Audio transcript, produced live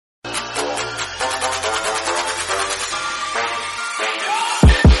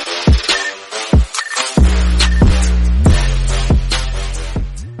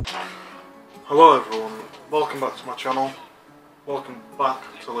my channel. Welcome back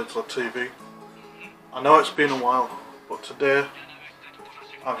to LEEDSLADTV. I know it's been a while, but today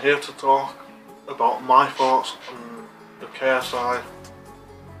I'm here to talk about my thoughts on the KSI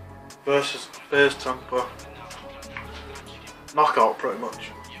versus Faze Temperrr knockout pretty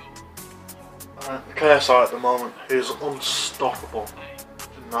much. The KSI at the moment is unstoppable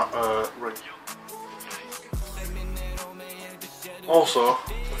in that ring. Also,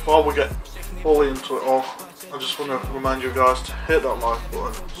 before we get fully into it all, I just want to remind you guys to hit that like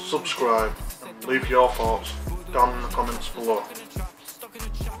button, subscribe, and leave your thoughts down in the comments below.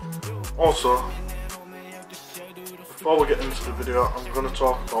 Also, before we get into the video, I'm going to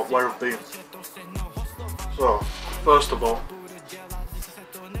talk about where I've been. So, first of all,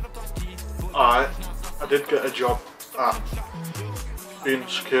 I did get a job at being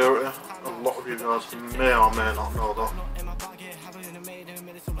security. A lot of you guys may or may not know that.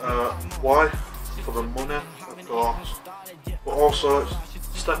 Why? For the money, of course, but also it's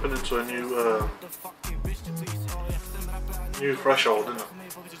stepping into a new threshold, isn't it?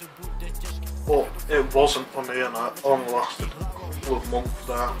 But it wasn't for me, and I only lasted a couple of months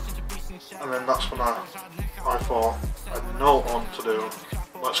there, and then that's when I thought I know what to do.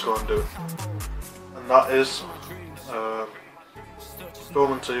 Let's go and do it, and that is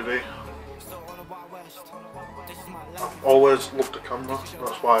film and TV. I've always loved the camera,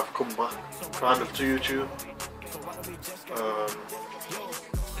 that's why I've come back kind of to YouTube.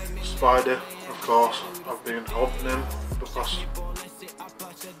 Spidey, of course, I've been helping him the past,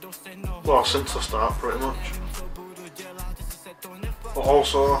 well, since the start pretty much. But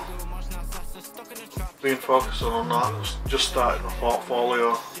also, been focusing on that, just started my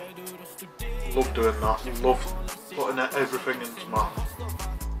portfolio. Love doing that, love putting everything into my,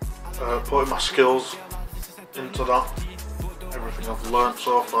 putting my skills into that, everything I've learned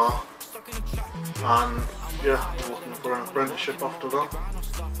so far, and yeah, I'm looking for an apprenticeship after that,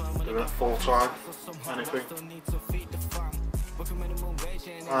 doing it full time, anything,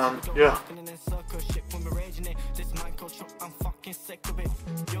 and yeah.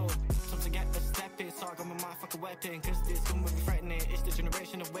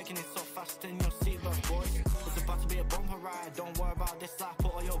 Don't worry about this life,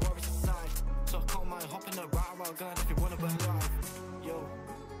 put all your worries aside. So call my hop in the ride while gun if you wanna be alive. Yo,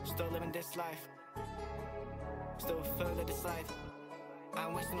 still living this life, still feeling this life. I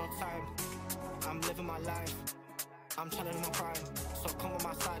ain't wasting no time, I'm living my life, I'm chilling in my prime. So come on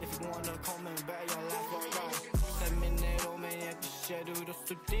my side if you wanna come and better your life alright. Seminero me jak się do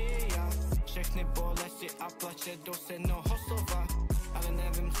studia. Všechny bolesti a plače do se no hosova. Ale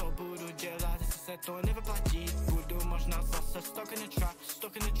nevím co budu dělat, jestli se to nevyplatí. Budu možná zase stuck in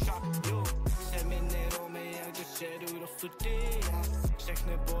the trap, yo. Seminero me jak się do studia.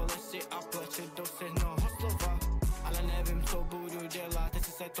 Všechny bolesti a plače do se no hosova. Ale nevím co budu dělat,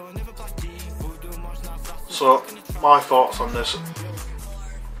 jestli se to nevyplatí. Budu možná zase. So, my thoughts on this.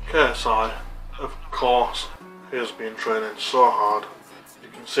 KSI, of course, he has been training so hard. You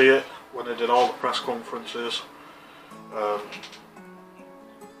can see it when he did all the press conferences.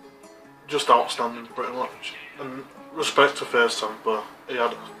 Just outstanding, pretty much. And respect to Faze Temperrr, he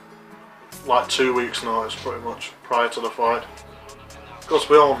had like 2 weeks notice pretty much prior to the fight. Because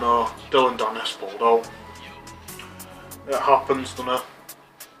we all know Dylan Dennis pulled out. It happens, doesn't it?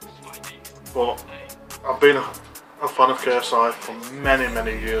 But I've been a fan of KSI for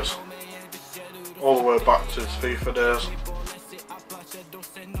many years, all the way back to his FIFA days.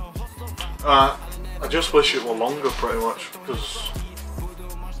 I just wish it were longer pretty much, because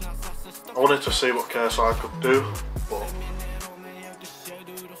I wanted to see what KSI could do, but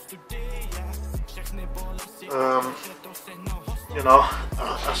you know,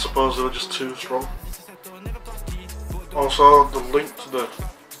 I suppose they were just too strong. Also, the link to the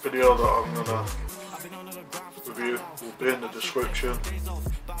video that I'm gonna review will be in the description.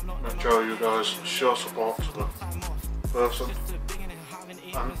 Make sure you guys show support to the person.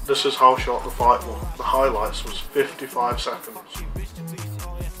 And this is how short the fight was. The highlights was 55 seconds.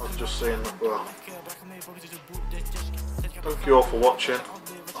 I've just seen that there. Thank you all for watching.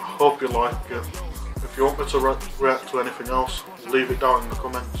 I hope you like it. If you want me to react to anything else, leave it down in the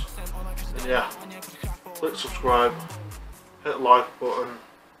comments. And yeah, click subscribe, hit the like button,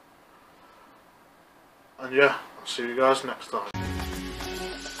 and yeah, I'll see you guys next time.